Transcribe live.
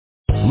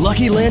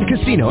Lucky Land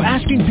Casino,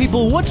 asking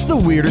people, what's the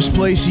weirdest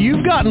place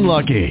you've gotten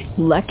lucky?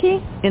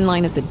 Lucky? In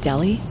line at the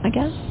deli, I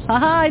guess?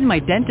 Aha, in my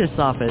dentist's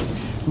office.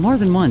 More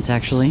than once,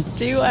 actually.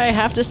 Do I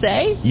have to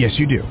say? Yes,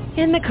 you do.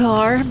 In the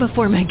car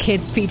before my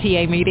kids'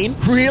 PTA meeting.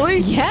 Really?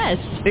 Yes.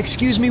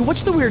 Excuse me,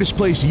 what's the weirdest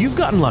place you've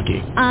gotten lucky?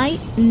 I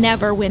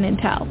never win and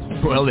tell.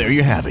 Well, there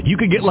you have it. You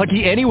can get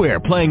lucky anywhere,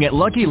 playing at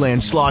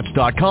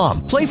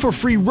LuckyLandSlots.com. Play for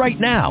free right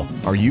now.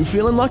 Are you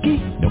feeling lucky?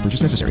 No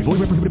purchase necessary. Void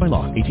where prohibited by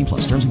law. 18+.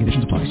 Terms and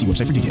conditions apply. See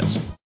website for details.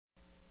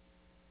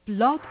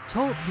 Blog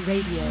Talk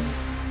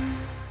Radio.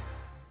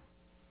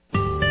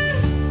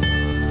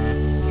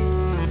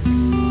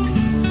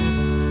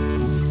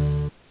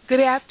 Good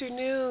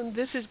afternoon.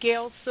 This is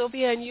Gael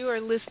Sylvia, and you are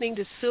listening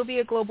to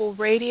Sylvia Global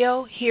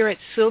Radio here at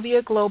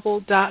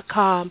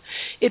sylviaglobal.com.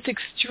 It's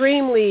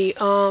extremely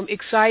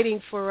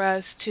exciting for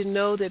us to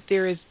know that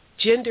there is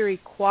gender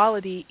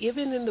equality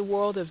even in the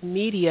world of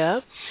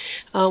media,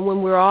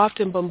 when we're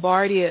often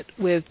bombarded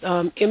with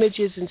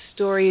images and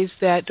stories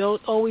that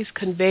don't always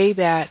convey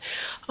that.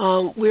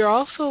 We're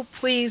also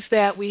pleased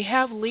that we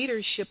have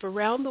leadership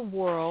around the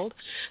world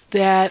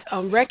that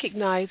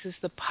recognizes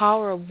the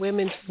power of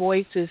women's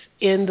voices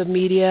in the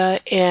media,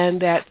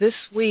 and that this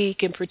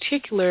week in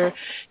particular,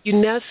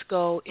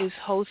 UNESCO is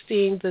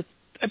hosting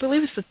I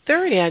believe it's the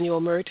third annual,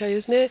 Mirta,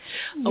 isn't it?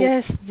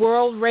 Yes.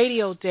 World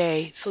Radio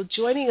Day. So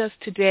joining us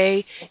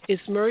today is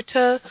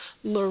Mirta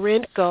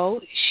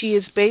Lourenco. She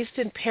is based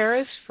in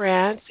Paris,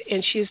 France,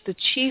 and she is the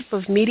Chief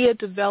of Media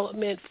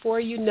Development for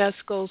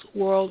UNESCO's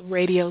World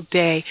Radio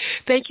Day.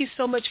 Thank you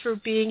so much for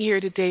being here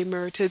today,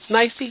 Mirta. It's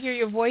nice to hear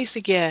your voice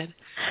again.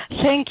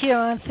 Thank you,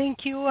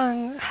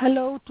 and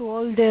hello to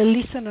all the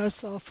listeners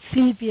of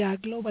Sylvia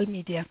Global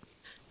Media.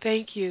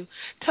 Thank you.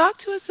 Talk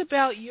to us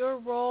about your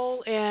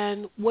role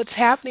and what's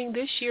happening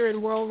this year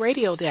in World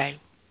Radio Day.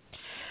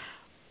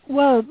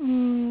 Well,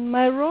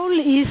 my role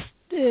is,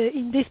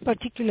 in this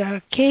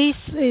particular case,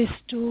 is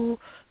to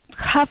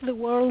have the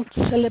world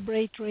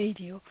celebrate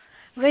radio.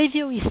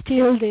 Radio is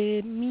still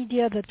the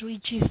media that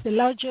reaches the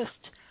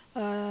largest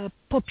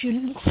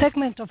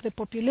segment of the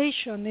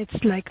population.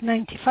 It's like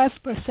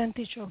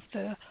 95% of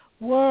the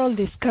world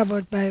is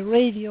covered by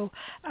radio,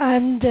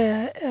 and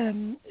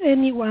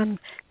anyone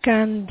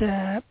can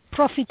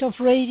profit of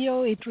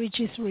radio. It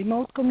reaches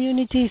remote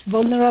communities,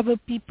 vulnerable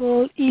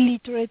people,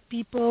 illiterate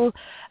people,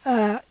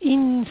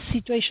 in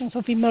situations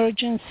of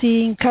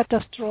emergency, in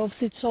catastrophes.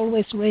 It's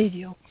always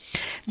radio.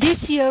 This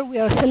year we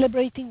are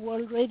celebrating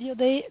World Radio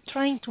Day,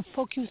 trying to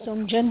focus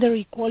on gender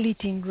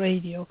equality in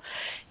radio.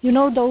 You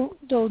know,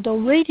 though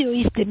radio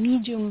is the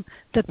medium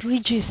that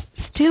reaches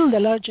still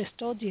the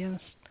largest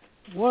audience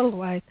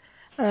worldwide,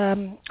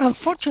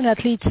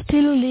 unfortunately, it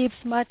still leaves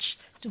much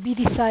to be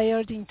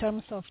desired in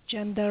terms of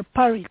gender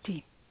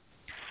parity.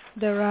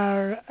 There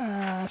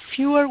are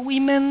fewer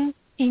women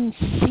in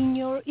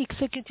senior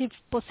executive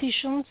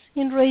positions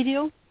in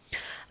radio.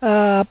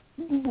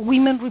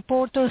 Women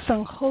reporters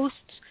and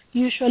hosts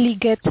usually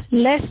get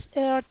less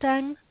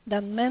airtime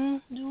than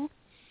men do.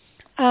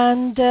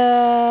 And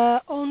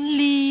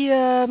only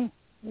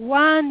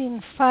 1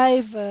 in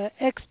 5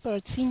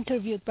 experts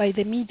interviewed by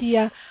the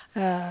media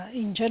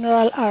in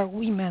general are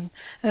women.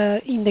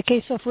 In the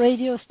case of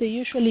radios, they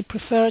usually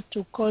prefer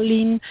to call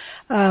in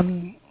a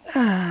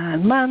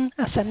man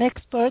as an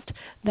expert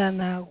than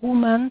a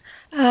woman,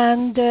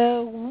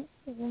 and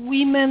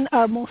women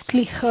are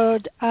mostly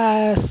heard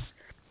as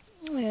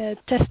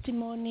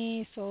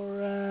testimonies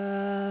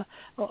or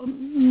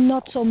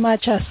not so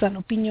much as an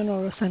opinion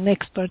or as an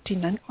expert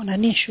on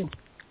an issue.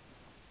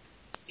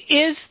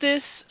 Is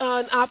this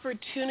an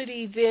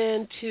opportunity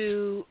then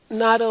to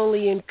not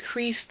only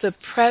increase the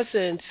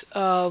presence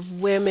of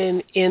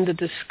women in the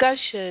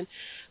discussion,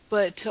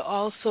 but to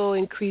also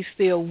increase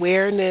the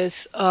awareness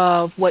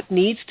of what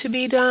needs to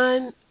be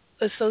done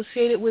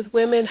associated with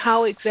women?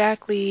 How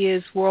exactly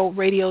is World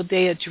Radio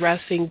Day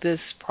addressing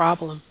this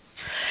problem?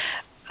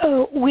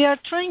 We are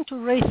trying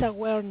to raise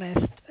awareness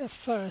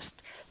first.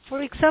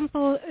 For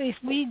example, if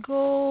we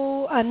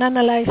go and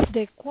analyze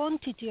the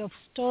quantity of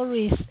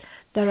stories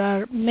that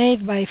are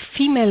made by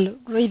female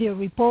radio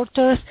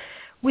reporters,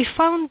 we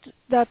found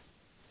that,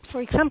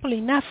 for example,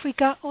 in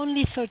Africa,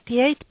 only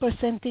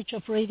 38%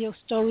 of radio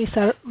stories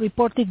are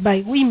reported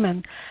by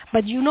women.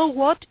 But you know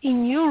what?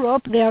 In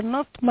Europe, they are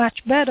not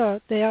much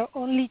better. They are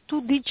only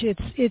 2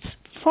 digits. It's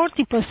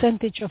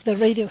 40% of the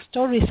radio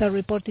stories are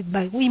reported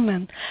by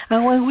women.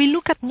 And when we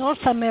look at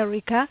North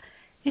America,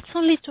 it's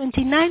only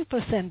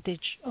 29%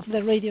 of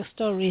the radio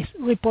stories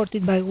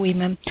reported by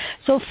women.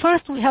 So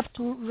first we have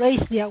to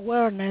raise the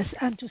awareness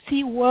and to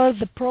see where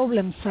the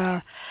problems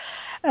are.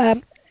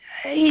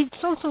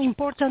 It's also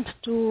important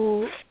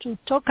to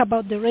talk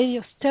about the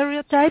radio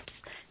stereotypes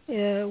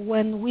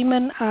when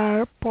women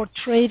are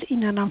portrayed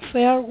in an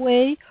unfair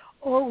way,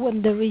 or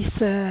when there is,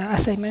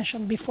 as I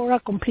mentioned before, a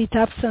complete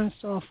absence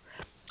of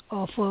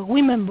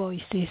women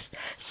voices.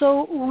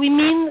 So we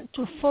mean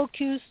to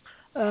focus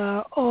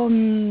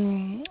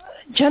on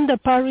gender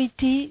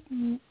parity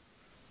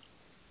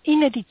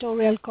in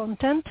editorial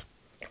content,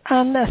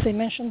 And as I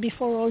mentioned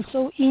before,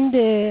 also in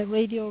the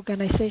radio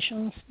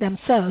organizations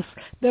themselves,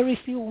 very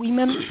few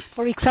women,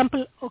 for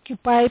example,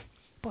 occupy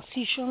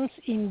positions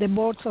in the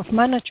boards of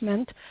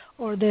management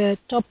or the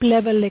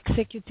top-level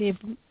executive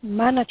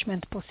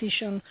management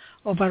position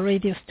of a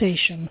radio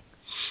station.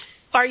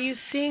 Are you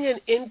seeing an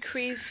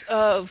increase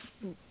of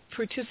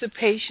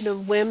participation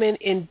of women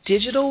in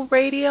digital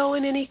radio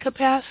in any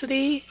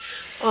capacity,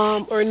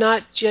 or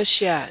not just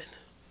yet?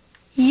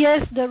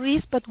 Yes, there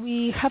is, but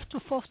we have to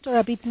foster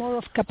a bit more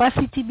of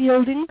capacity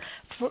building.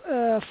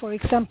 For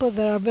example,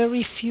 there are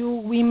very few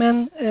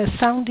women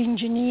sound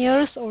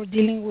engineers or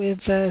dealing with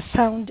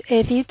sound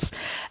edits.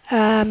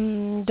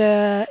 And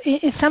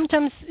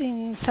sometimes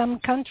in some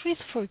countries,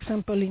 for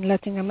example, in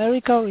Latin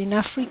America or in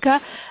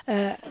Africa,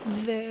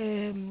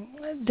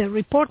 the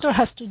reporter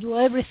has to do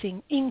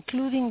everything,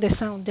 including the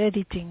sound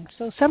editing.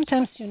 So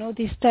sometimes,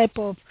 this type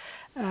of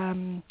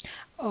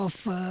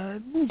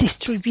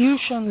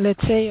distribution,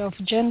 let's say, of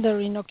gender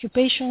in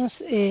occupations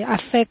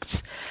affects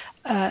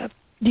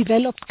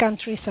developed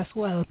countries as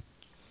well.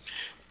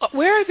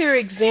 Where are there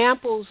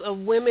examples of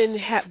women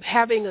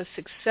having a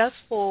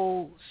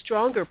successful,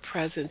 stronger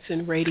presence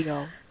in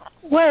radio?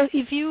 Well,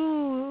 if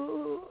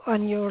you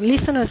and your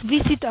listeners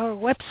visit our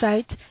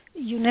website,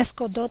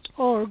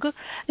 UNESCO.org,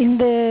 in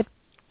the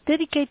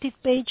dedicated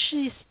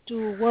pages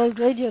to World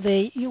Radio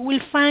Day, you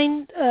will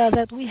find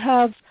that we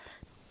have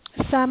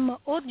some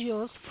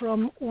audios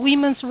from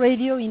women's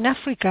radio in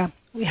Africa.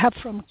 We have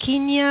from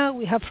Kenya,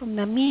 we have from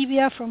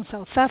Namibia, from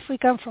South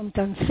Africa, from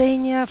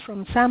Tanzania,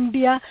 from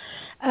Zambia.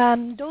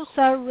 Those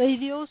are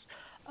radios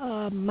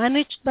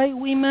managed by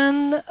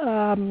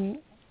women,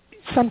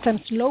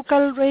 sometimes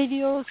local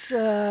radios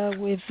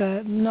with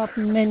not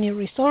many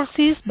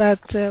resources, but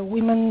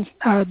women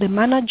are the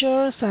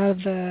managers, are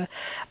the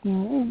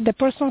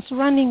persons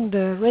running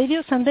the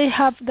radios, and they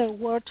have their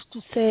word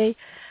to say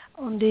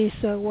on this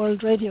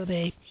World Radio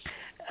Day.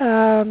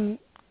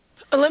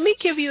 Let me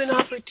give you an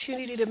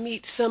opportunity to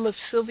meet some of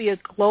Sylvia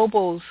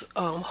Global's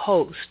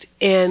hosts.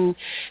 And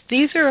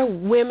these are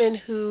women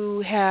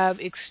who have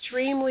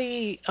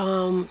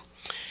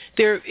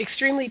they're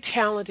extremely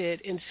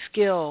talented and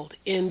skilled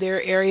in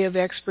their area of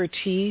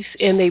expertise,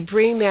 and they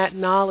bring that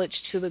knowledge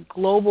to the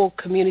global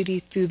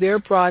community through their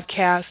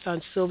broadcast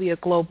on Sylvia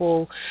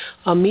Global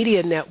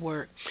Media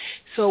Network.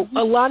 So,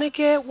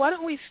 Alanike, why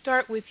don't we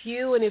start with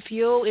you, and if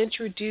you'll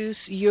introduce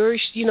your,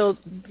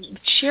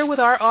 share with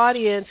our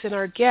audience and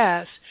our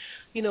guests,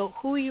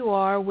 who you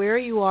are, where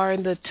you are,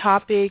 and the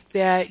topic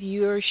that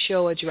your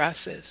show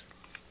addresses.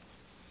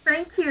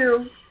 Thank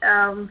you,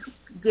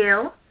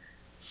 Gail.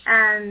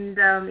 And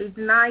it's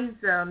nice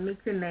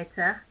meeting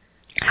Mirta.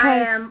 I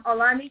am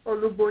Olani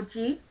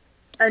Oluboji,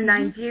 a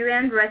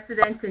Nigerian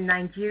resident in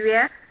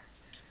Nigeria.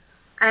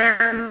 I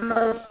am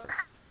a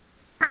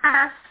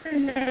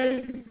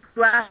passionate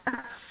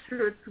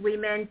grassroots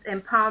women's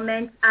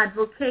empowerment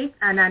advocate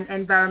and an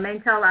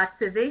environmental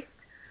activist.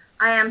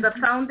 I am the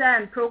founder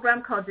and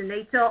program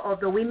coordinator of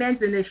the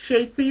Women's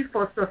Initiative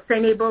for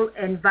Sustainable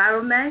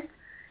Environment.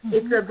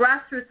 It's a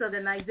grassroots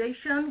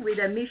organization with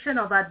a mission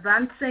of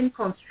advancing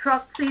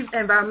constructive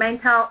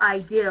environmental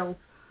ideals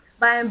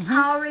by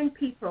empowering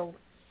people,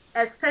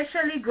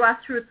 especially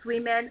grassroots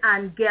women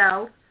and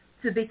girls,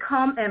 to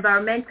become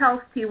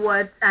environmental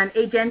stewards and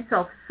agents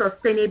of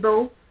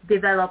sustainable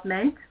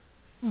development.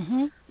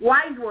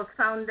 WISE was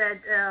founded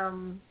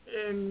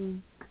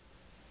in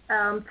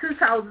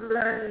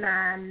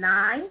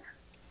 2009.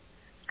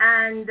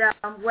 And,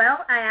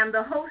 I am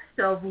the host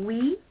of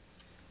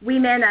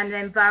Women and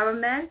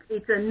Environment.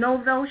 It's a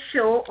novel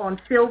show on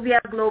Sylvia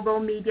Global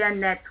Media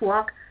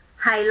Network,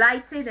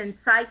 highlighting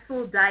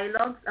insightful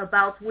dialogues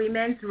about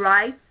women's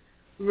rights,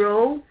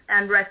 roles,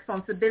 and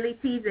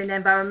responsibilities in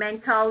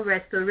environmental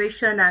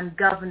restoration and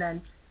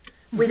governance,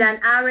 with an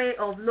array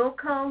of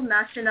local,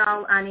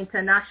 national, and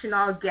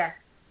international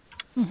guests.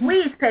 We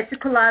is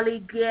particularly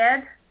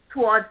geared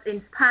towards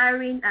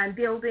inspiring and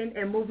building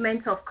a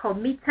movement of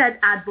committed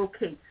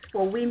advocates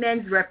for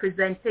women's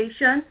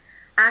representation,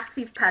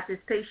 active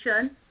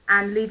participation,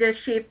 and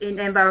leadership in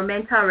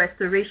environmental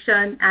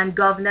restoration and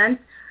governance,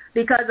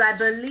 because I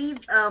believe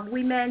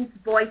women's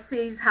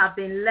voices have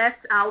been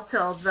left out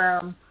of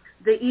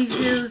the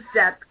issues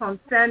that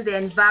concern the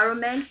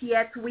environment,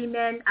 yet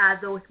women are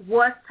the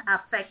worst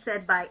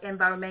affected by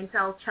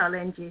environmental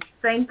challenges.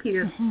 Thank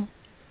you.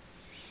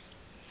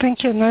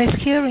 Thank you. Nice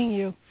hearing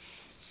you.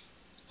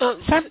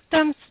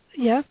 Sometimes,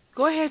 yeah?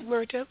 Go ahead,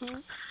 Mirta.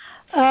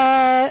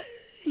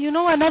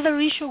 Another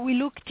issue we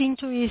looked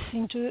into is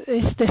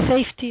the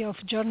safety of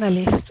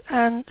journalists.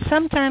 And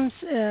sometimes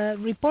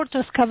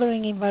reporters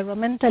covering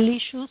environmental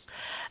issues,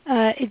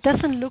 it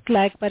doesn't look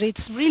like, but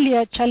it's really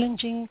a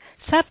challenging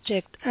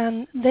subject.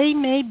 And they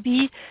may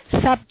be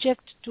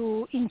subject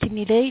to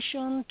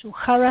intimidation, to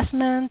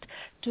harassment,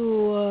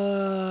 to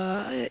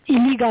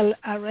illegal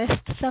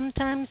arrest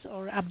sometimes,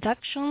 or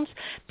abductions,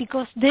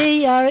 because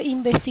they are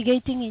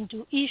investigating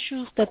into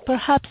issues that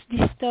perhaps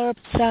disturb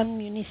some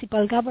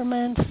municipal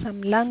governments,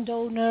 some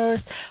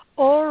landowners,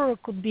 or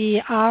could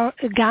be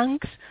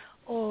gangs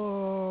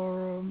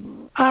or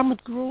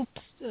armed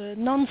groups,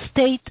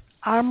 non-state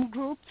armed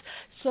groups.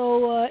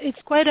 So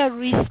it's quite a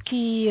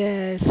risky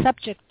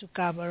subject to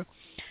cover.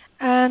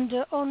 And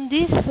on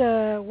this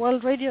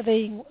World Radio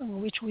Day,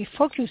 in which we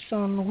focus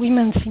on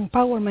women's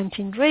empowerment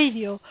in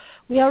radio,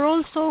 we are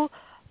also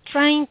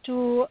trying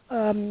to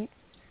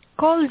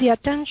call the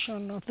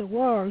attention of the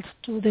world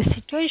to the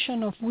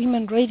situation of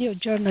women radio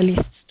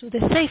journalists, to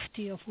the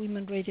safety of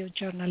women radio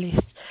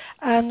journalists.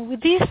 And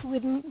with this, we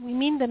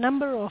mean the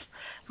number of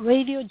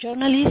radio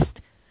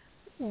journalists,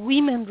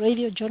 women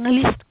radio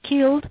journalists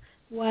killed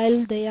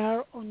while they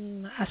are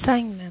on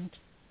assignment.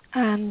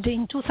 And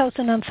in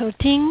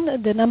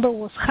 2013, the number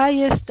was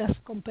highest as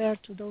compared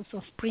to those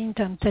of print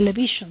and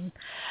television.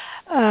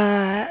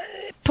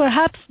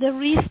 Perhaps the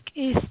risk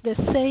is the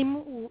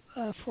same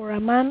for a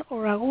man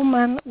or a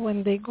woman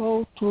when they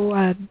go to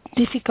a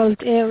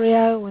difficult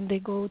area, when they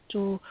go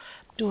to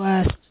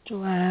a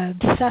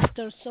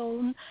disaster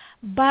zone,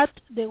 but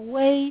the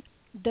way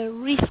the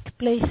risk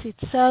place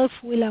itself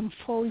will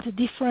unfold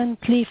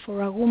differently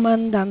for a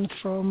woman than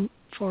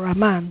for a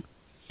man.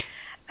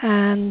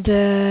 And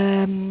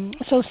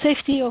so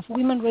safety of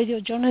women radio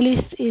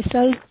journalists is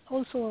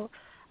also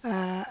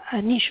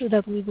an issue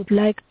that we would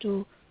like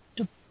to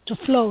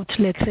float,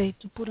 let's say,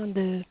 to put on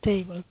the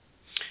table.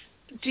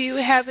 Do you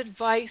have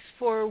advice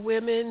for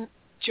women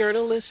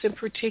journalists in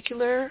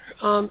particular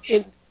as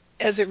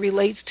it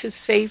relates to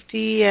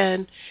safety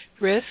and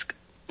risk?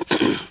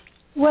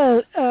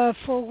 Well,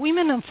 for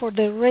women and for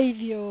the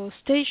radio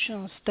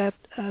stations, that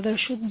there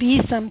should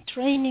be some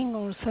training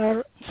or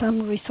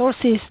some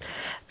resources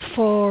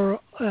for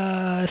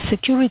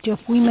security of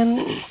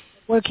women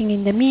working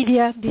in the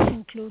media. This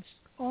includes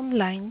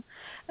online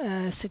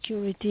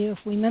security of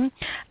women,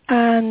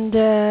 and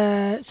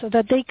so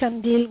that they can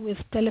deal with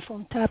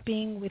telephone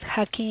tapping, with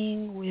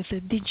hacking, with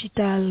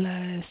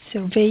digital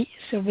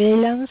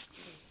surveillance,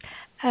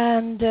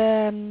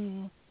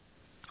 and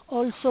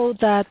also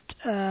that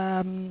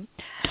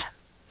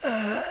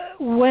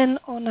when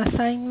on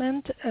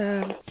assignment,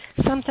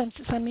 sometimes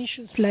some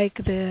issues like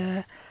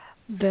the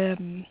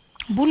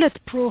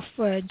bulletproof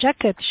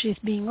jacket she's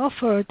being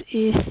offered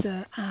is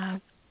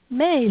a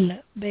male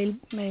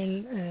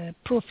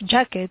proof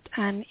jacket,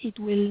 and it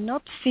will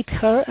not fit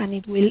her, and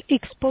it will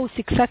expose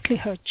exactly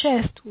her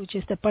chest, which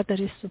is the part that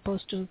is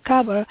supposed to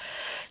cover.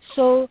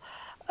 So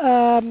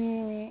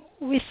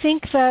we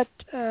think that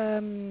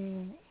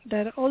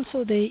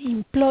also the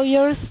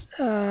employers,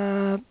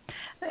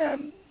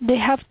 they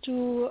have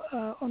to,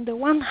 on the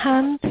one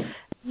hand,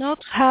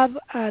 not have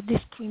a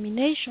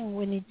discrimination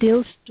when it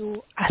deals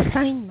to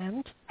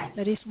assignment.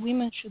 That is,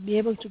 women should be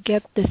able to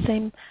get the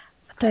same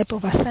type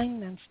of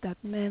assignments that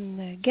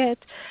men get,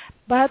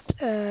 but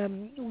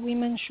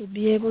women should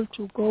be able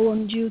to go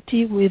on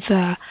duty with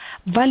a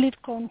valid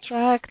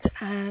contract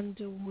and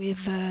with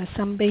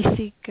some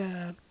basic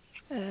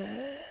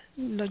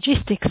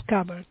logistics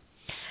covered.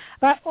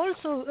 But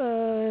also,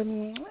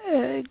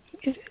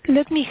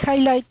 let me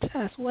highlight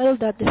as well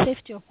that the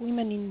safety of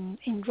women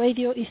in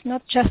radio is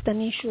not just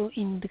an issue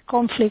in the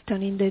conflict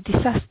and in the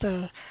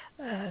disaster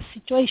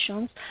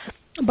situations,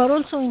 but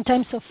also in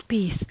times of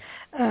peace.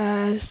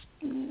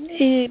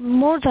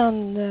 More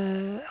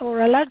than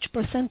or a large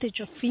percentage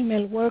of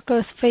female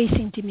workers face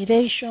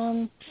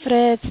intimidation,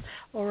 threats,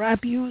 or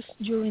abuse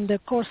during the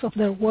course of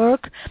their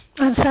work,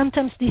 and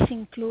sometimes this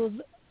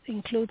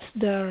includes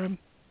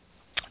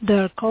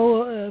their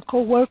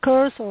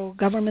co-workers or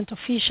government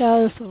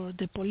officials or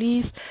the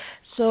police.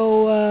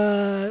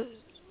 So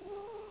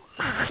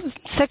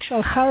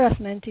sexual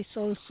harassment is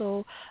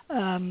also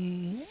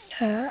an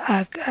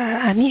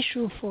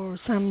issue for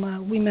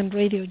some women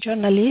radio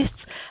journalists,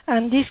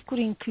 and this could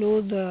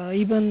include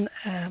even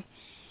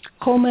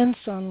comments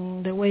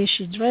on the way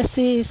she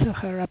dresses,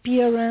 her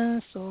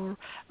appearance,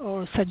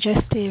 or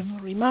suggestive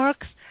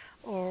remarks,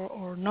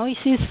 or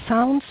noises,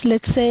 sounds,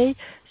 let's say.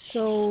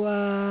 So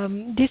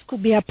this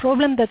could be a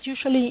problem that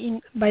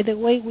usually, by the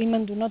way,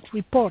 women do not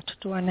report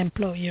to an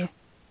employer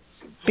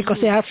because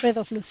they are afraid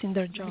of losing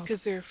their job. Because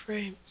they're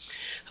afraid.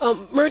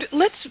 Mirta,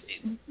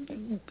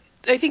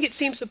 I think it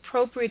seems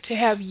appropriate to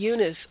have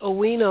Eunice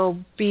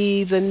Owino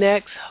be the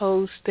next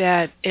host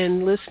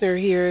and listener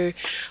here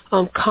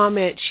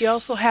comment. She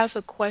also has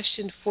a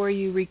question for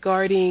you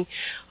regarding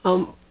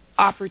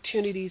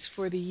opportunities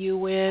for the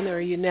UN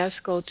or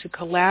UNESCO to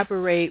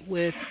collaborate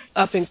with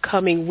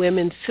up-and-coming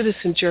women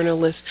citizen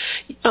journalists.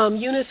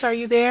 Eunice, are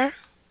you there?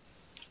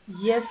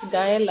 Yes,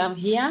 Gael, I'm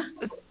here.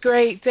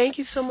 Great. Thank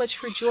you so much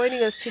for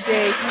joining us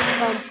today.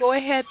 Go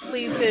ahead,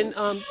 please,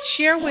 and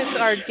share with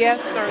our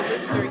guest, our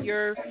listener,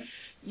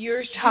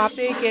 your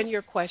topic and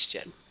your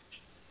question.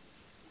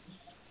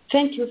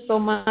 Thank you so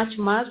much,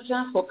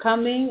 Mirta, for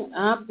coming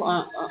up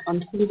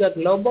on Sylvia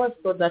Global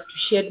so that to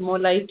shed more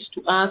light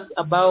to us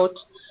about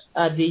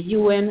the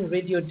UN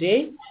Radio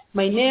Day.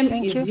 My name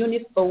is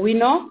Eunice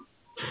Owino.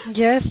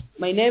 Yes.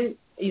 My name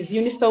is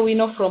Eunice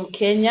Owino from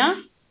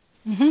Kenya.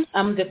 Mm-hmm.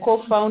 I'm the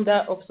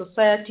co-founder of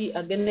Society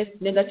Against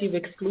Negative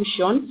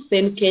Exclusion,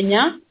 SEN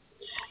Kenya.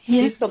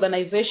 Yes. This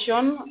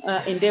organization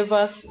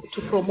endeavors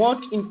to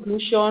promote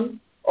inclusion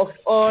of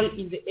all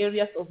in the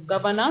areas of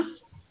governance,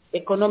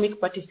 economic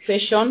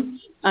participation,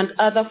 and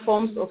other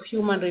forms of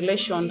human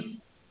relations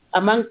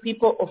among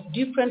people of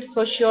different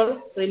social,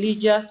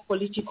 religious,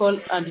 political,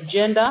 and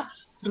gender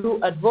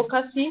through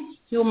advocacy,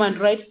 human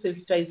rights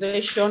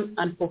sensitization,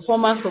 and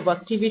performance of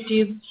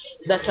activities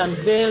that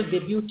unveil the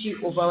beauty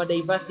of our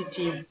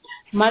diversity.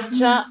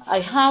 Marta, I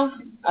have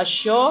a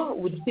show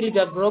with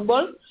Sylvia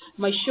Global.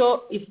 My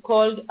show is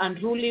called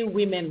Unruly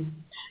Women.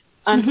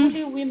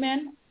 Unruly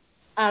women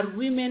are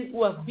women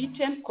who have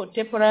beaten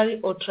contemporary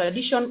or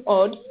tradition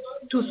odds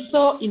to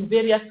soar in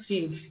various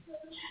fields.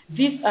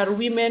 These are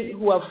women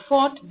who have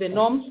fought the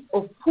norms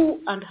of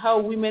who and how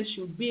women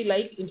should be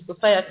like in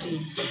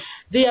society.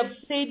 They have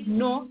said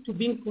no to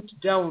being put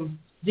down.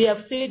 They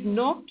have said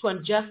no to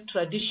unjust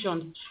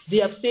traditions. They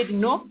have said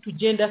no to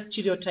gender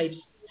stereotypes.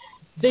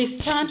 They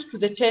stand to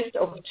the test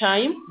of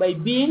time by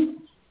being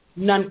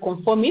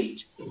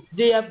nonconformist.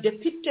 They have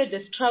depicted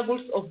the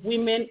struggles of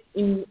women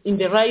in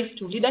the rise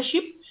to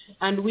leadership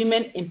and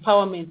women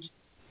empowerment.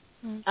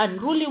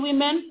 Unruly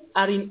women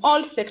are in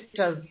all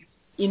sectors,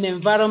 in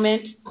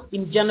environment,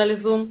 in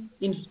journalism,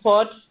 in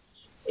sports,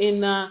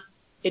 in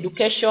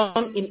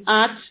education, in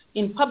art,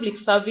 in public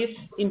service,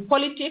 in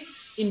politics,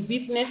 in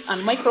business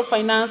and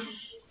microfinance,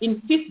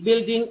 in peace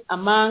building,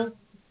 among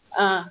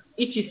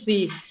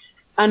etc.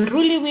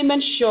 Unruly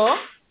Women Show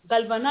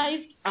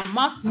galvanized a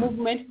mass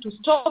movement to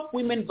stop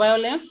women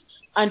violence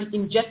and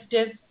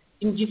injustices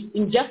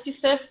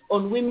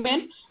on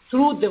women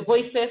through the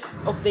voices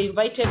of the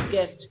invited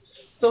guests.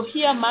 So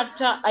here,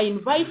 Marta, I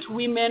invite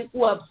women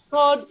who have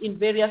soared in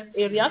various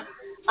areas,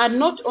 and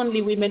not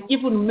only women,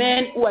 even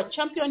men who are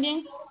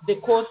championing the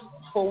cause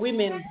for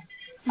women.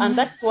 And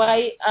that's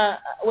why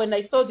when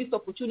I saw this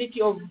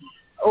opportunity of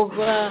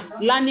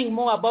learning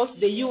more about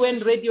the UN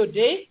Radio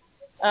Day,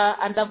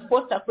 and I've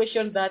posted a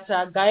question that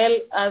Gael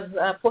has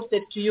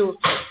posted to you.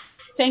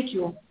 Thank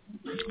you.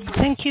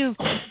 Thank you.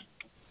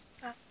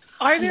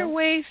 Are there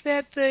ways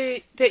that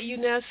that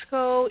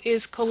UNESCO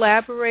is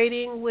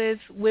collaborating with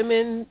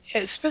women,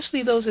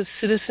 especially those as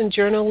citizen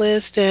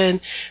journalists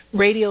and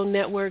radio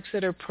networks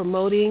that are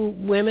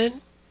promoting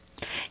women?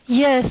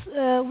 Yes,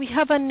 we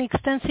have an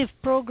extensive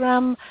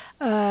program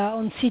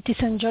on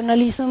citizen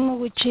journalism,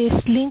 which is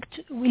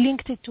we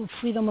linked it to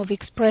freedom of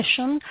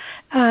expression,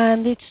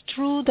 and it's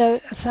true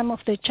that some of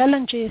the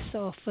challenges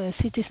of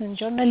citizen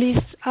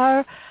journalists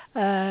are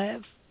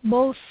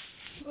both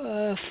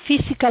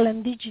physical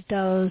and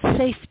digital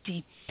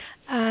safety,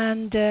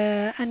 and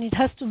this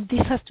has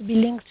to be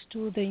linked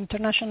to the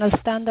international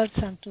standards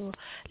and to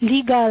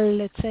legal,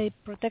 let's say,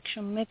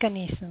 protection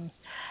mechanisms.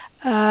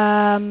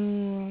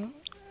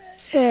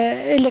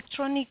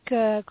 Electronic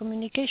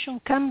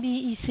communication can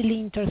be easily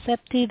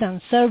intercepted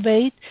and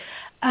surveyed,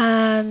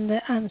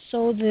 and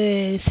so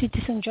the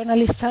citizen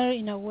journalists are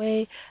in a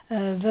way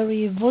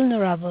very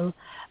vulnerable.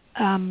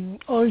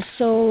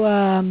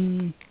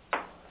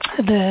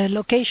 The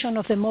location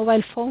of the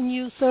mobile phone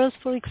users,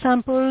 for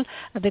example,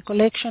 the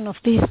collection of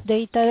this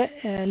data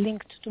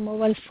linked to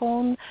mobile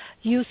phone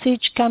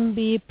usage can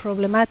be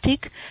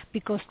problematic,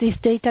 because this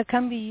data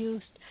can be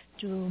used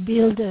to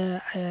build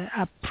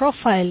a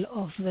profile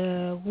of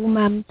the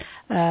woman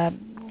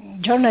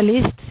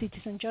journalist,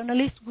 citizen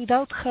journalist,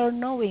 without her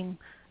knowing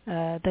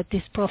that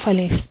this profile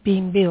is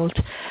being built.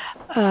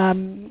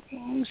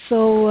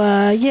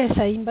 Yes,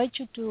 I invite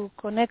you to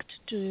connect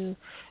to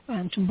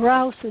and to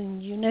browse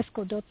in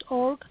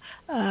UNESCO.org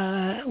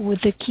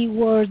with the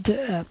keyword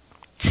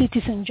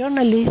citizen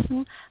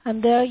journalism,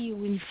 and there you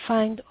will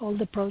find all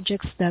the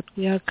projects that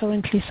we are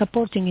currently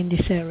supporting in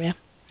this area.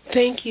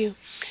 Thank you.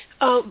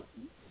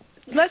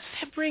 Let's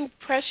bring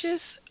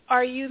Precious.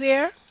 Are you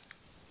there?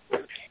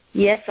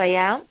 Yes, I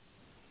am.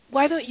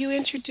 Why don't you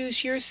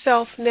introduce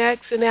yourself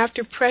next, and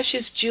after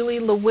Precious, Julie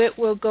LeWitt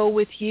will go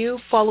with you,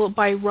 followed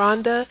by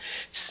Rhonda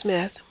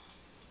Smith.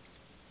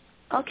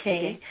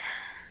 Okay.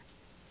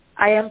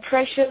 I am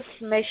Precious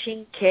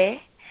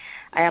Meshin-K.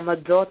 I am a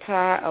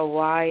daughter, a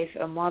wife,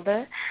 a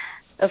mother,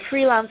 a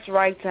freelance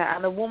writer,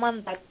 and a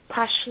woman that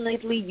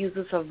passionately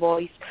uses her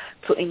voice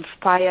to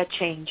inspire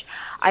change.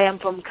 I am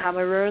from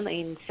Cameroon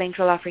in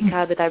Central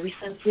Africa, but I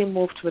recently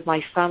moved with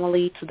my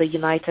family to the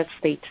United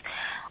States.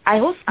 I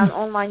host an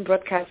online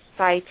broadcast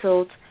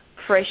titled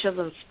Precious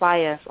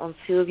Inspires on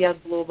Sylvia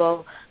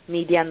Global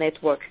Media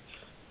Network.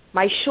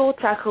 My show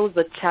tackles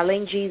the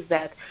challenges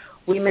that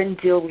women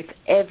deal with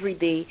every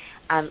day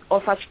and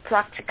offers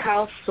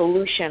practical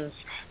solutions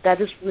that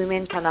these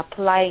women can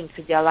apply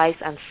into their lives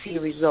and see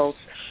results.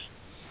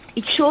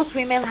 It shows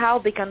women how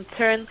they can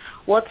turn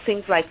what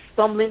seems like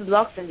stumbling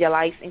blocks in their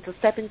lives into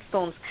stepping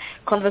stones.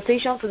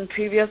 Conversations in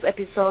previous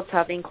episodes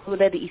have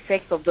included the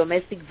effects of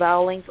domestic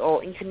violence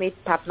or intimate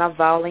partner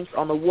violence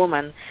on a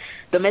woman,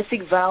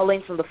 domestic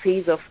violence in the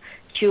face of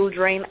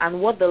children,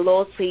 and what the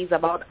law says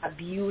about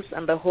abuse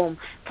in the home.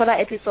 Further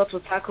episodes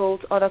will tackle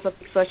other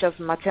topics such as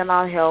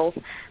maternal health,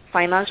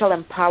 financial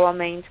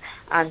empowerment,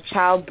 and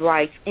child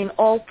rights. In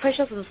all,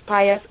 Precious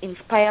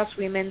inspires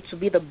women to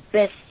be the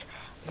best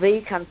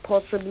they can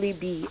possibly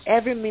be.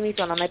 Every minute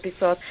on an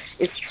episode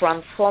is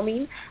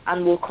transforming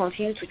and will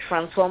continue to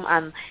transform,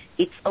 and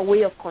it's a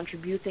way of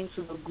contributing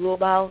to the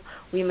global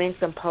women's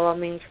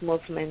empowerment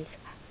movement.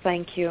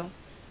 Thank you.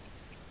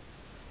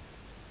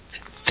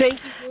 Thank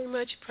you very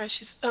much,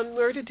 Precious.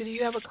 Mirta, did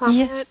you have a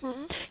comment?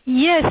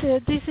 Yes,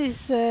 this is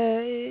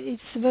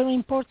it's very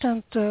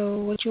important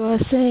what you are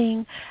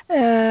saying.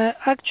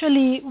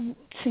 Actually,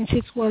 since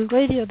it's World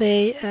Radio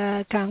Day,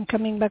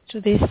 coming back to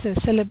this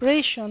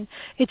celebration,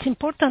 it's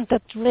important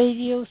that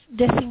radios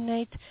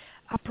designate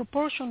a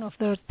proportion of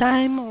their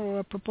time or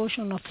a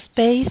proportion of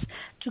space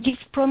to give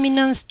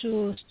prominence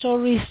to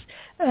stories,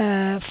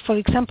 for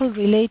example,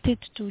 related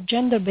to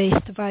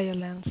gender-based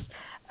violence.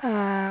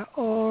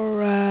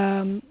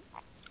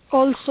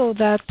 Also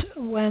that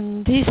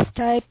when these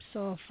types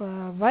of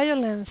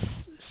violences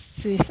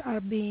are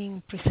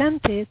being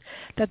presented,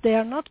 that they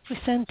are not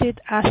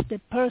presented as the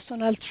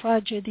personal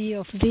tragedy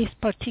of this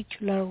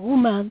particular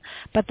woman,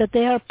 but that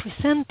they are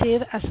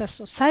presented as a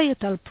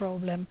societal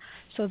problem,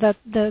 so that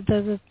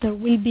there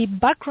will be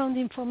background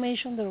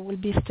information, there will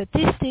be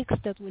statistics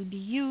that will be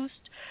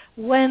used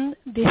when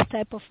this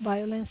type of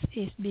violence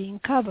is being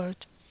covered.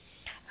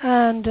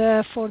 And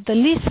for the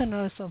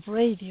listeners of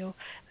radio,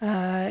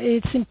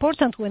 it's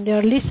important when they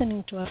are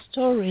listening to a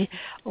story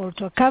or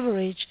to a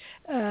coverage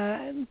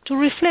to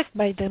reflect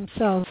by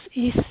themselves.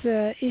 Is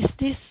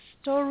this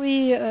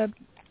story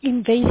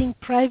invading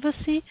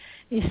privacy?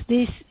 Is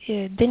this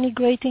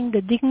denigrating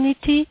the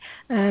dignity?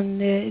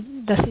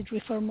 And does it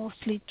refer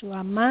mostly to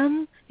a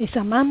man? Is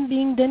a man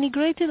being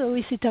denigrated, or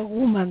is it a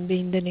woman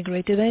being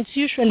denigrated? And it's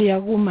usually a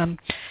woman.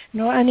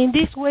 And in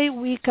this way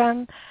we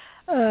can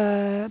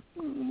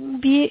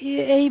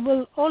be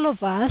able, all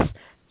of us,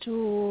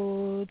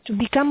 to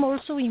become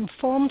also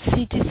informed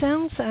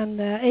citizens and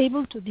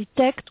able to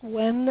detect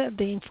when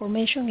the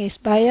information is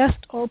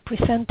biased or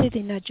presented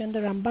in a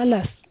gender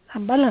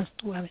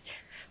unbalanced way.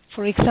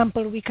 For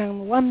example, we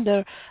can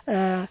wonder,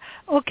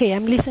 okay,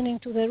 I'm listening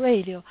to the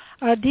radio.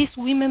 Are these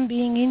women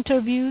being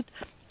interviewed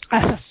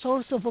as a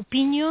source of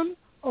opinion,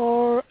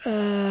 or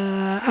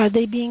are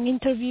they being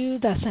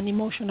interviewed as an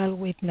emotional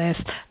witness?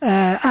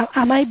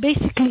 Am I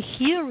basically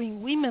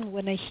hearing women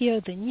when I hear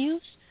the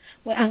news?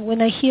 And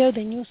when I hear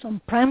the news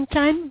on prime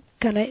time,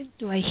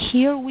 do I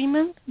hear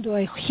women? Do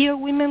I hear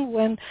women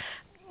when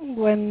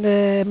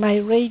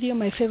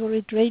my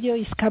favorite radio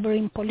is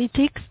covering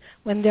politics,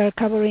 when they are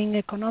covering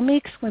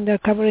economics, when they are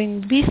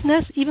covering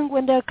business, even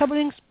when they are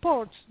covering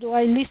sports? Do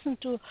I listen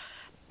to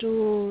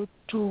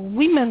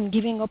women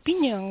giving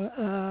opinion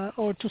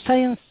or to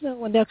science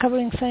when they are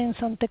covering science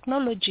and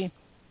technology?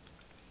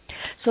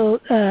 So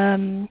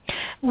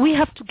we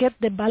have to get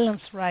the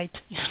balance right,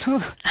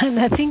 and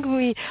I think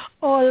we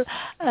all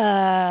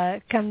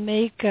can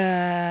make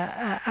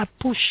a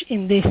push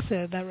in this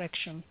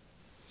direction.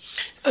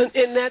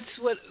 And that's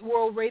what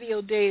World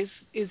Radio Day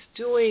is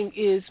doing,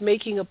 is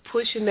making a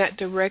push in that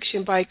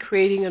direction by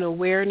creating an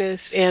awareness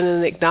and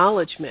an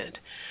acknowledgement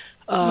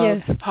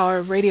of the power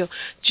of radio.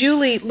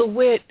 Julie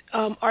LeWitt,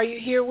 are you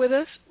here with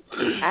us?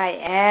 I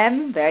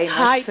am, very much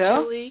Hi, so.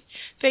 Hi, Julie.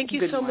 Thank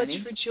you so much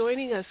for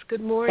joining us. Good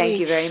morning. Thank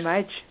you very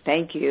much.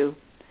 Thank you.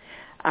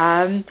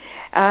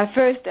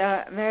 First,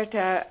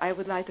 Mirta, I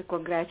would like to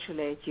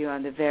congratulate you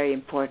on the very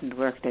important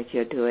work that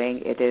you're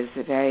doing. It is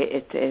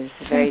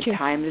very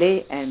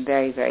timely and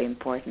very, very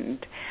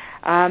important.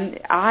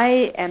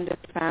 I am the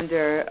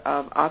founder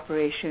of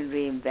Operation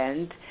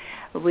Reinvent,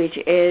 which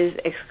is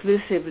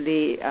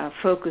exclusively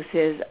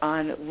focuses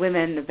on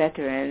women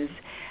veterans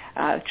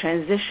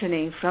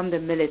transitioning from the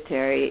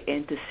military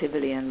into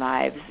civilian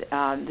lives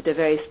with a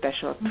very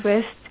special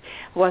twist.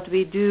 What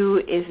we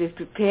do is we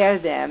prepare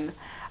them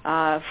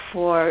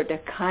for the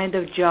kind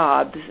of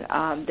jobs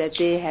that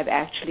they have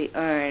actually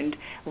earned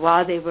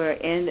while they were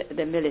in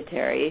the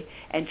military,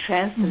 and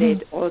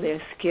translate all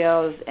their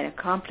skills and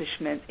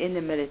accomplishments in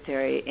the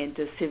military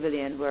into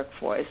civilian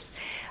workforce.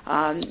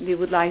 We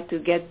would like to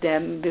get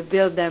them, we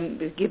build them,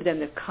 we give them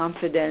the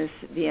confidence,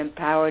 we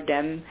empower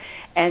them,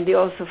 and we're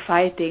also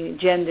fighting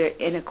gender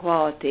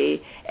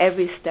inequality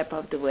every step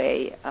of the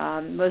way.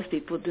 Most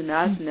people do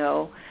not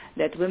know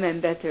that women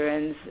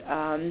veterans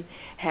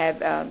have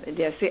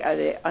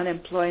the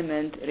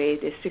unemployment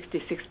rate is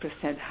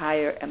 66%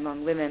 higher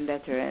among women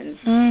veterans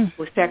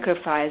who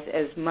sacrifice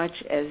as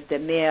much as the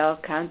male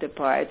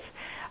counterparts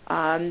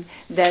than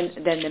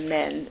the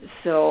men.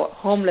 So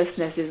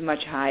homelessness is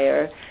much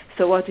higher.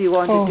 So what we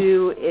want to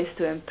do is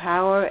to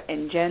empower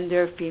and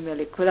gender female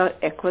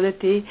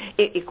equality,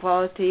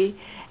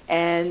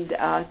 and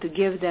to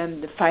give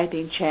them the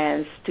fighting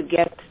chance to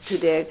get to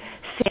the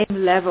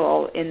same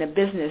level in the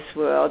business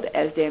world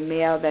as their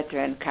male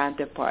veteran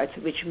counterparts,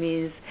 which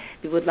means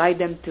we would like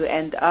them to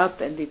end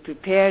up, and we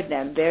prepare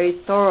them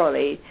very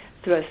thoroughly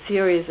through a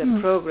series of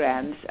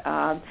programs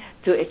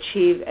to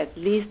achieve at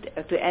least,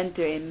 to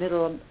enter in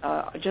middle,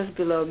 just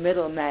below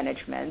middle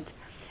management,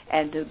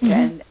 and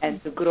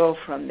to grow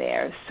from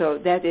there. So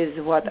that is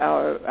what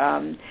our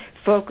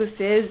focus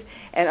is.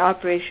 And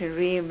Operation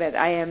Reinvent,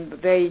 I am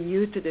very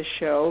new to the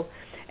show,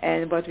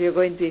 And what we're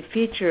going to be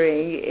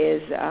featuring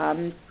is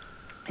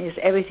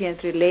everything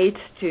that relates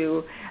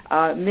to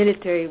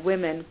military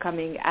women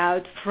coming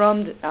out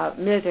from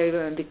military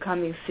women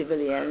becoming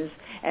civilians,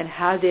 and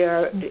how they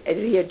are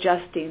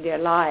readjusting their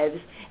lives,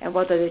 and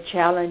what are the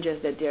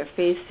challenges that they're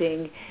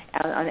facing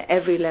on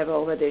every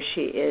level, whether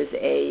she is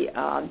a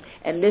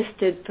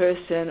enlisted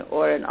person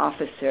or an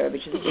officer,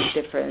 which is a big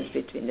difference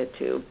between the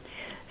two.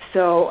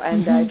 So,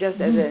 and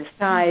just as an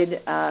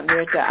aside,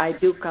 Mirta, I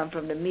do come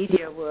from the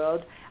media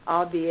world,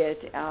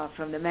 albeit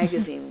from the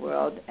magazine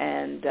world,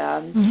 and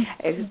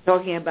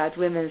talking about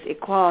women's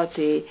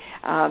equality,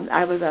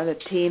 I was on a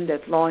team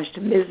that launched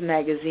Ms.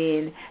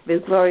 Magazine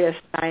with Gloria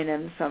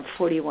Steinem some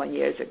 41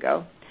 years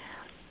ago.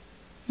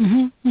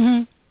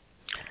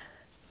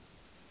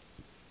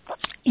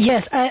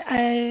 Yes,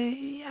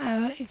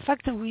 in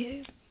fact,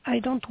 I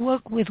don't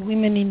work with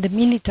women in the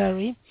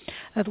military.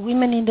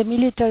 Women in the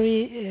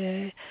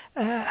military,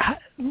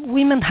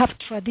 women have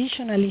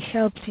traditionally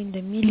helped in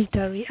the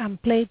military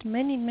and played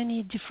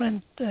many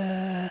different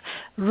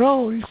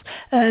roles.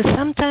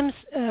 Sometimes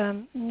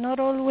not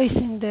always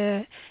in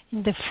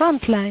the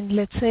front line.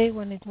 Let's say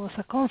when it was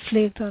a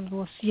conflict, and it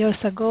was years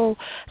ago.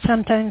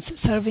 Sometimes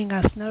serving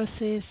as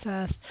nurses,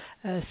 as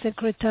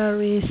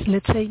secretaries.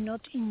 Let's say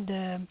not in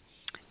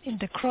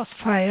the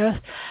crossfire,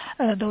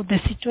 though the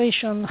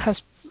situation has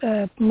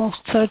most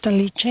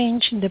certainly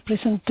changed. In the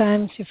present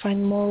times, you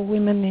find more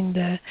women in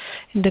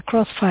the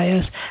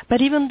crossfires.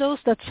 But even those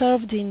that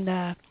served in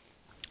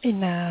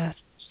a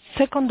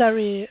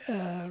secondary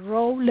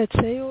role, let's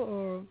say,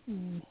 or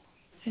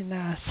in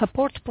a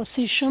support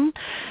position,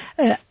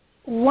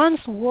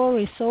 once war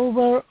is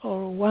over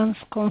or once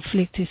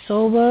conflict is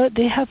over,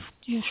 they have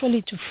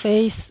usually to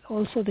face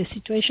also the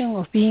situation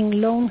of being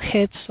lone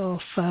heads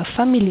of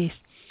families.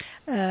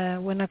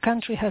 When a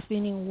country has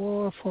been in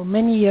war for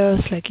many years,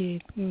 like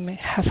it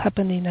has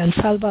happened in El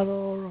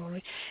Salvador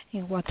or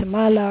in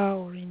Guatemala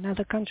or in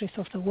other countries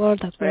of the world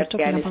that we're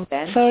talking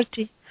about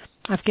 30,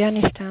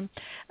 Afghanistan,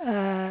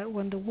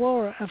 when the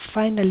war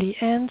finally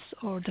ends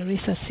or there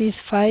is a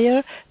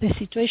ceasefire, the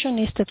situation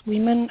is that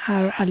women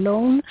are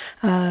alone.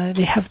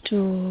 They have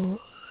to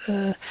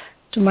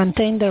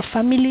maintain their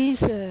families.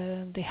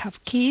 They have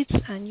kids,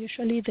 and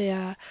usually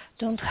they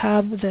don't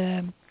have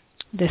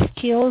the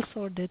skills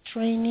or the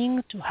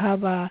training to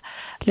have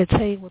let's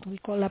say, what we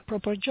call a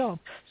proper job.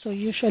 So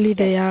usually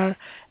they are,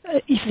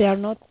 if they are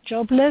not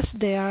jobless,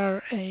 they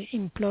are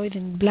employed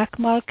in black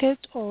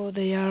market, or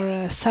they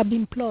are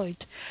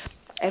sub-employed.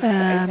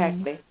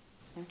 Exactly.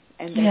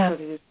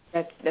 And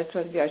that's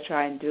what we are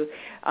trying to do.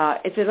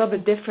 It's a little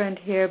bit different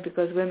here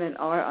because women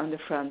are on the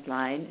front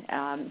line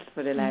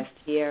for the last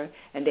year,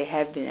 and they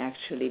have been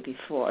actually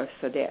before.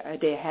 So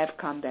they have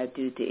combat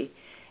duty.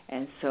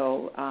 And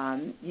so,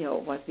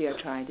 what we are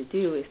trying to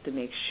do is to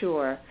make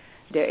sure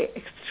they're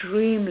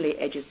extremely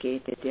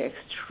educated, they're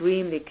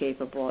extremely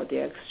capable,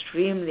 they're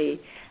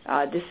extremely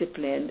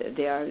disciplined,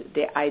 they are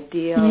the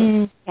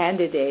ideal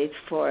candidates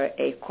for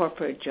a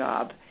corporate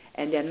job,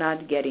 and they're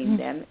not getting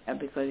them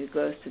because it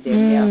goes to their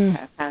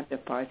male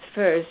counterparts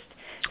first.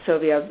 So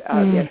we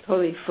are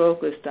totally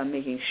focused on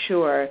making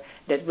sure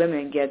that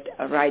women get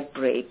a right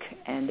break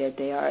and that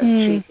they are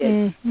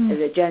treated as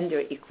a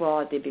gender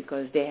equality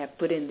because they have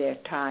put in their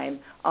time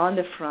on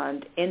the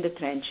front, in the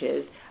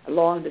trenches,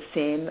 along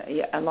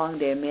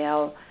their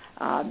male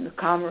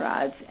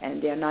comrades,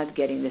 and they're not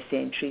getting the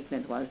same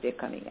treatment once they're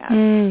coming out.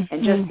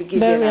 And just to give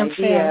you an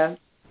idea,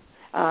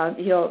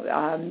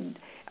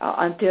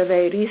 until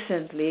very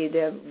recently,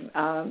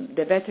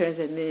 the Veterans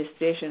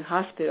Administration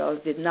hospitals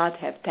did not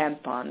have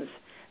tampons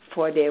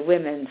for their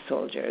women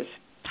soldiers.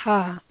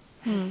 So.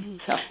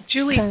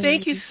 Julie,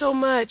 thank you so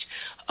much.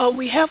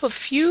 We have a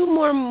few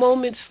more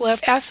moments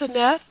left.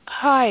 Asenath,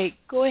 hi.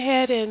 Go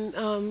ahead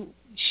and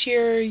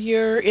share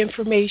your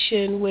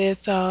information with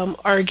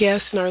our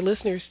guests and our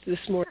listeners this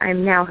morning.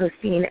 I'm now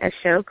hosting a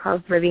show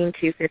called Living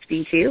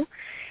 252,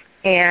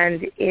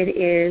 and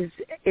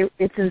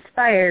it's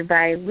inspired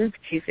by Luke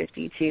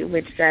 2:52,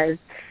 which says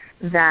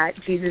that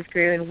Jesus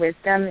grew in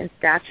wisdom and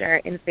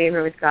stature, in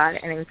favor with God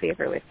and in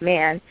favor with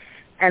man.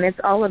 And it's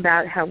all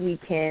about how we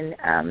can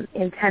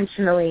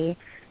intentionally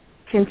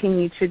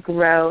continue to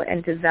grow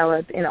and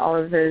develop in all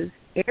of those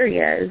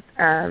areas,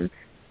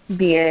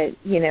 be it,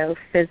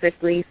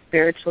 physically,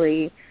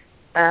 spiritually,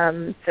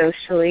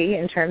 socially,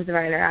 in terms of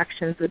our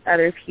interactions with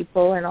other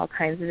people and all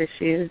kinds of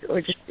issues,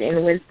 or just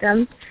in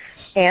wisdom.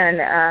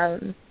 And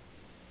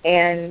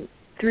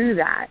through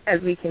that, as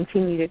we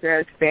continue to grow,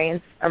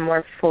 experience a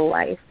more full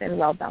life and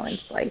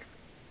well-balanced life.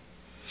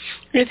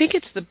 I think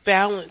it's the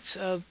balance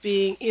of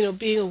being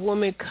a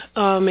woman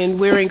and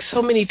wearing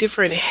so many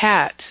different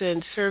hats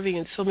and serving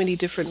in so many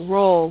different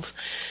roles.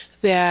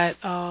 that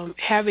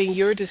having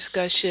your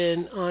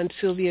discussion on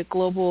Sylvia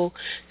Global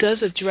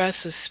does address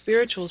the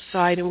spiritual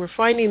side, and we're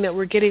finding that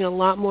we're getting a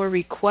lot more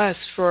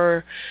requests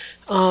for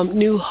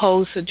new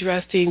hosts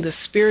addressing the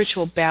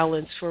spiritual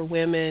balance for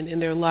women in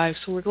their lives.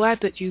 So we're glad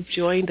that you've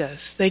joined us.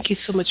 Thank you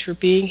so much for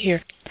being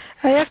here.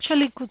 I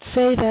actually could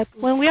say that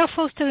when we are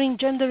fostering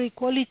gender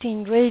equality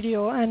in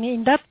radio, and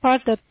in that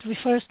part that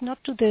refers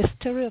not to the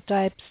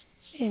stereotypes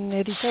in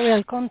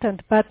editorial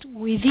content, but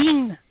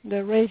within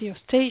the radio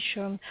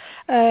station,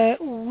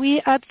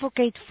 we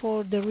advocate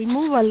for the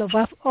removal of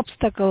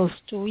obstacles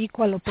to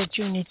equal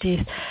opportunities.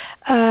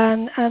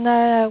 And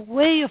a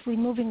way of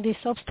removing these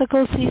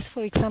obstacles is,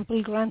 for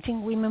example,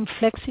 granting women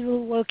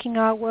flexible working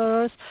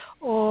hours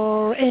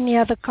or any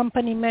other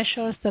company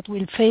measures that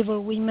will favor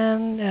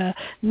women,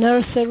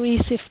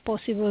 nurseries if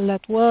possible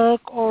at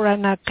work, or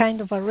a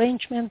kind of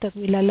arrangement that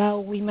will allow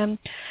women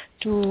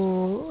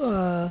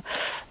to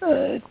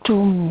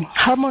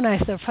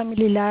harmonize their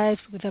family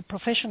lives with their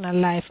professional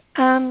life,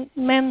 and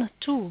men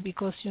too,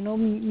 because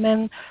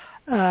men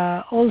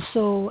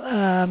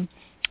also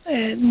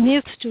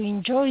need to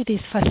enjoy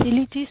these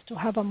facilities to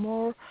have a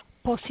more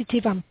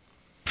positive and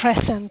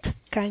present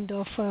kind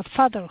of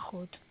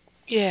fatherhood.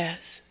 Yes.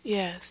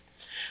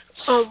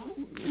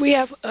 We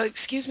have,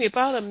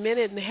 about a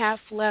minute and a half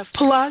left.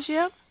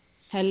 Pelagia?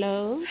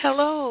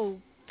 Hello.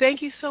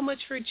 Thank you so much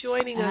for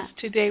joining us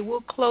today.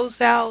 We'll close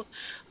out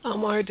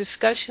our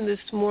discussion this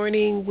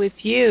morning with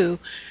you.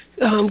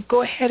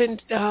 Go ahead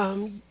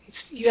and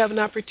you have an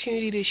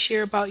opportunity to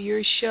share about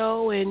your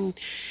show and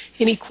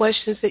any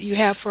questions that you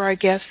have for our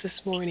guests this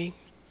morning.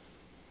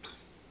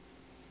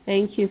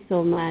 Thank you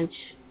so much.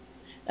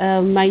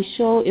 My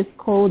show is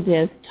called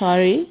The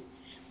Story,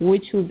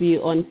 which will be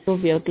on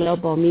Sylvia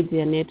Global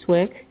Media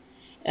Network.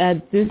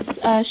 This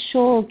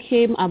show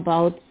came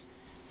about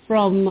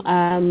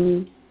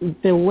from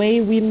the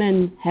way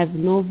women have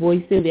no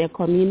voice in their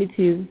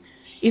communities,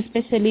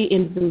 especially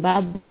in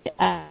Zimbabwe,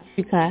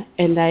 Africa,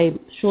 and I'm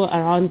sure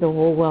around the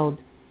whole world.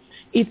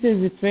 It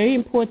is very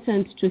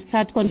important to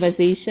start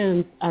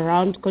conversations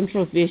around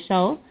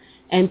controversial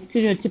and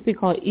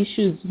stereotypical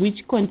issues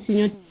which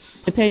continue to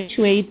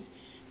perpetuate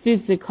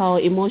physical,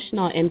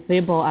 emotional, and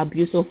verbal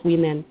abuse of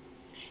women.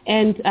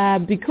 And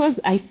because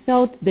I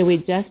felt there were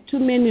just too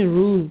many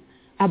rules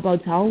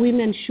about how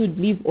women should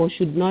live or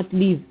should not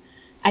live,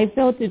 I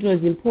felt it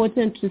was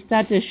important to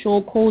start a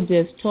show called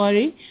The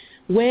Story,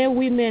 where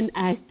women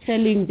are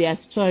telling their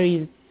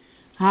stories,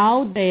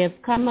 how they have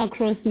come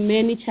across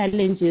many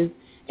challenges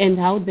and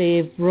how they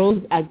have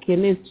rose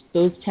against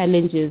those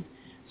challenges,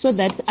 so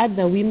that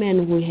other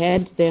women who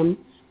had them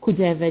could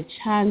have a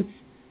chance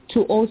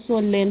to also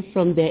learn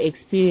from their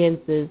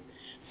experiences.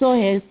 So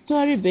her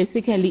story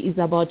basically is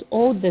about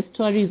all the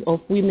stories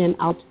of women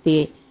out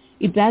there.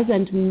 It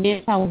doesn't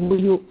matter who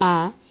you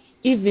are.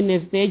 Even a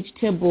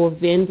vegetable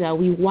vendor,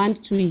 we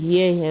want to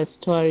hear her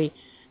story.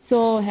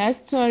 So her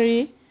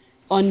story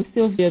on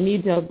Sylvia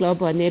Media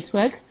Global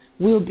Network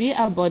will be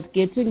about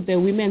getting the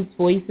women's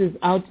voices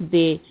out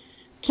there,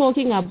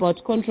 talking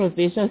about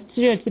controversial,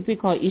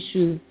 stereotypical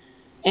issues,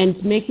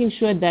 and making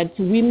sure that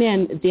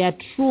women, their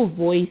true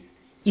voice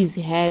is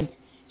heard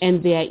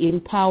and they are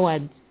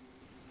empowered.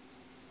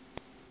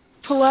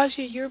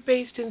 Pelagia, you're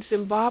based in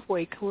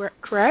Zimbabwe,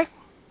 correct?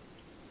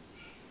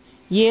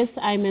 Yes,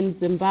 I'm in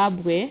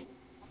Zimbabwe.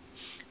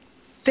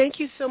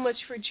 Thank you so much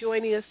for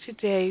joining us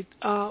today.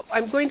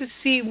 I'm going to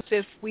see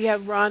if we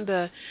have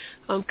Rhonda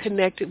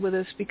connected with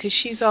us, because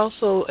she's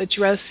also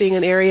addressing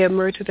an area,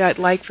 Mirta, that I'd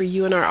like for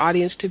you and our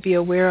audience to be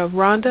aware of.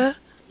 Rhonda?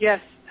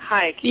 Yes.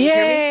 Hi. Can you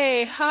hear me?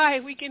 Yay. Hi.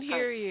 We can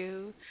hear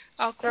you.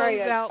 I'll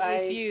close out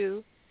with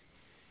you.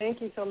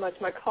 Thank you so much.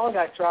 My call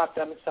got dropped.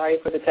 I'm sorry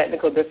for the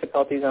technical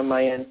difficulties on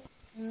my end.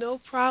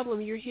 No problem.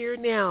 You're here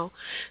now.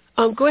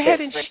 Go ahead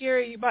and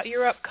share about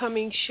your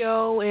upcoming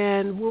show,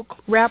 and we'll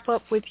wrap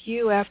up with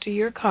you after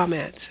your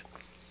comments.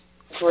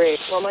 Great.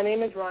 Well, my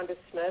name is Rhonda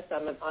Smith.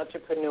 I'm an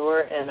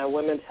entrepreneur and a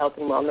women's health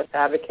and wellness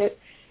advocate.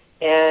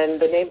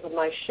 And the name of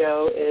my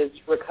show is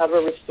Recover,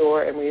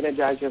 Restore, and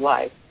Re-Energize Your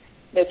Life.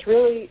 It's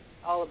really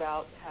all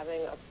about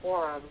having a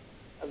forum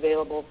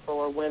available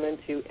for women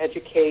to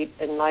educate,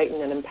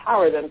 enlighten, and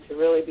empower them to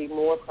really be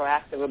more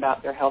proactive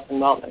about their health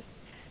and wellness.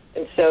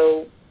 And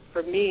so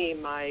for me,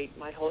 my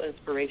whole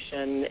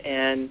inspiration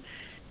and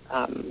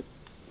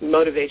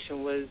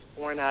motivation was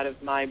born out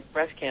of my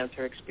breast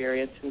cancer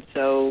experience. And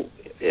so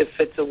if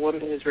it's a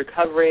woman who's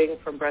recovering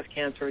from breast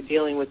cancer or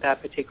dealing with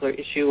that particular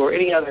issue or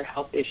any other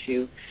health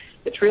issue,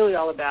 it's really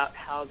all about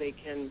how they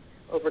can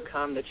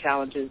overcome the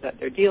challenges that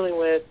they're dealing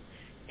with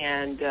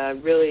and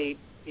really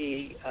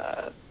be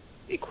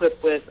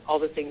equipped with all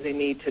the things they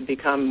need to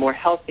become more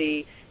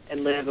healthy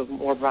and live a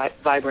more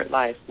vibrant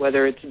life,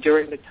 whether it's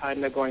during the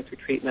time they're going through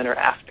treatment or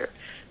after.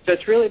 So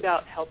it's really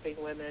about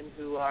helping women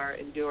who are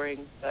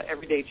enduring the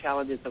everyday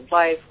challenges of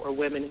life, or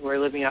women who are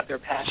living out their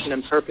passion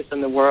and purpose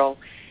in the world,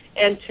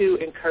 and to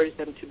encourage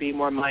them to be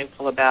more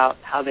mindful about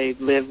how they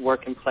live,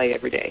 work, and play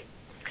every day,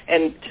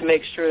 and to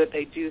make sure that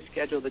they do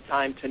schedule the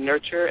time to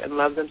nurture and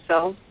love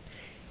themselves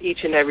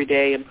each and every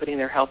day and putting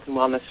their health and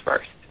wellness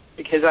first.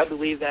 because I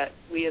believe that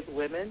we as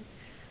women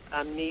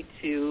need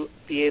to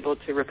be able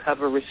to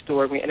recover,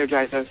 restore, and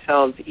re-energize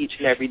ourselves each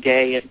and every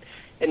day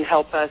and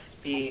help us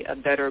be a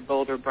better,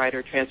 bolder,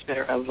 brighter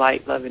transmitter of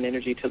light, love, and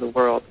energy to the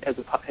world as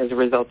a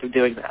result of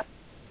doing that.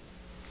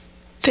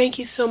 Thank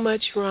you so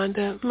much,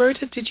 Rhonda.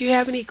 Mirta, did you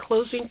have any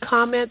closing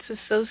comments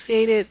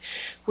associated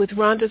with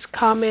Rhonda's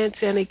comments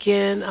and,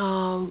 again,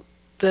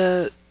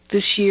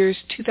 this year's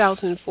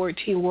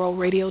 2014 World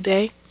Radio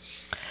Day?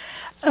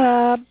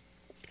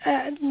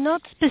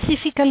 Not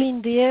specifically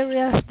in the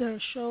areas their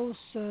shows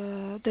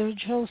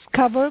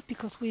cover,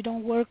 because we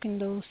don't work in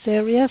those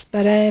areas,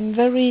 but I am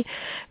very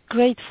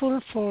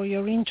grateful for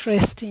your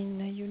interest in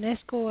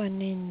UNESCO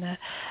and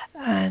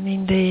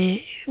in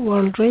the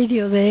World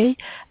Radio Day,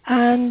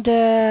 and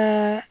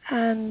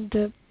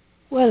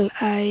well,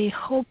 I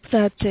hope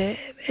that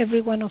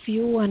every one of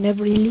you and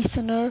every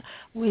listener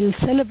will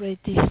celebrate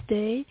this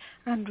day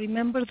and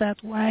remember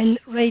that while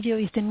radio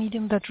is the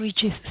medium that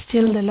reaches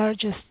still the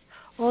largest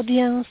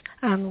audience,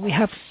 and we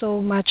have so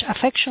much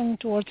affection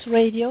towards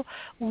radio,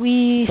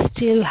 we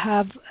still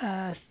have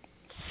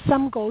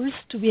some goals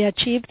to be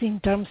achieved in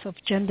terms of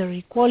gender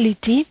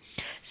equality.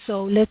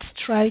 So let's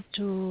try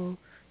to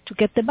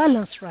get the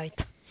balance right.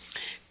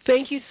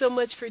 Thank you so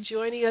much for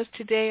joining us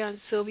today on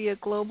Sylvia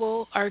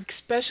Global. Our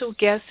special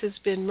guest has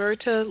been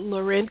Mirta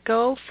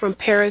Lourenco from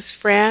Paris,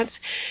 France.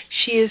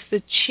 She is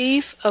the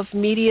Chief of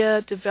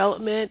Media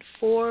Development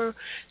for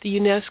the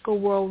UNESCO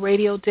World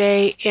Radio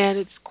Day, and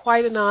it's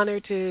quite an honor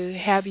to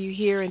have you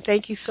here. And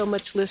thank you so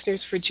much, listeners,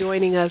 for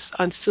joining us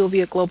on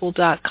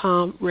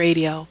SylviaGlobal.com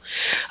radio.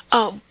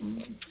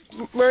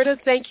 Mirta,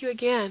 thank you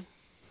again.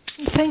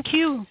 Thank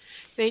you.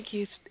 Thank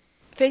you.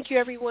 Thank you,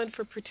 everyone,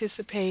 for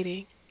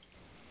participating.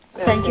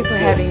 Thank you for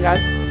having us.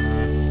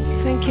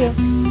 Thank you.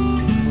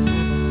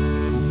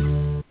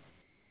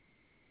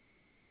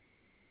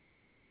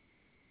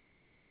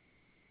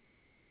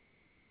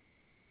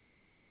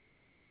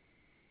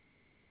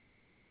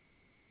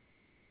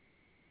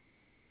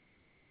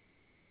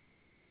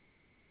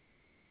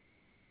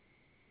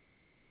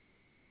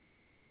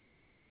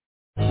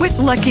 With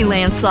Lucky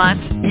Land Slots,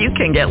 you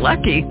can get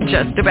lucky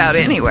just about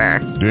anywhere.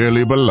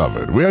 Dearly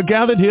beloved, we are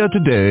gathered here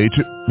today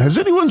to... Has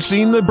anyone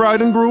seen the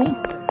bride and groom?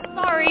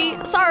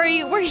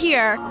 Sorry, we're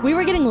here. We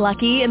were getting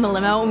lucky in the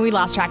limo and we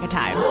lost track of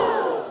time.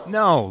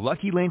 No,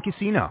 Lucky Land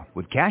Casino,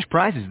 with cash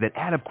prizes that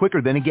add up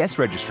quicker than a guest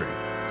registry.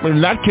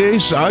 In that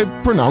case, I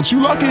pronounce you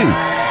lucky.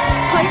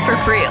 Play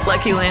for free at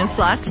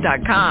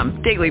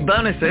LuckyLandSlots.com. Daily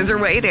bonuses are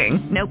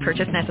waiting. No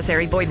purchase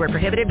necessary. Void where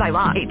prohibited by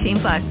law.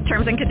 18+.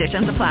 Terms and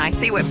conditions apply.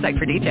 See website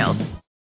for details.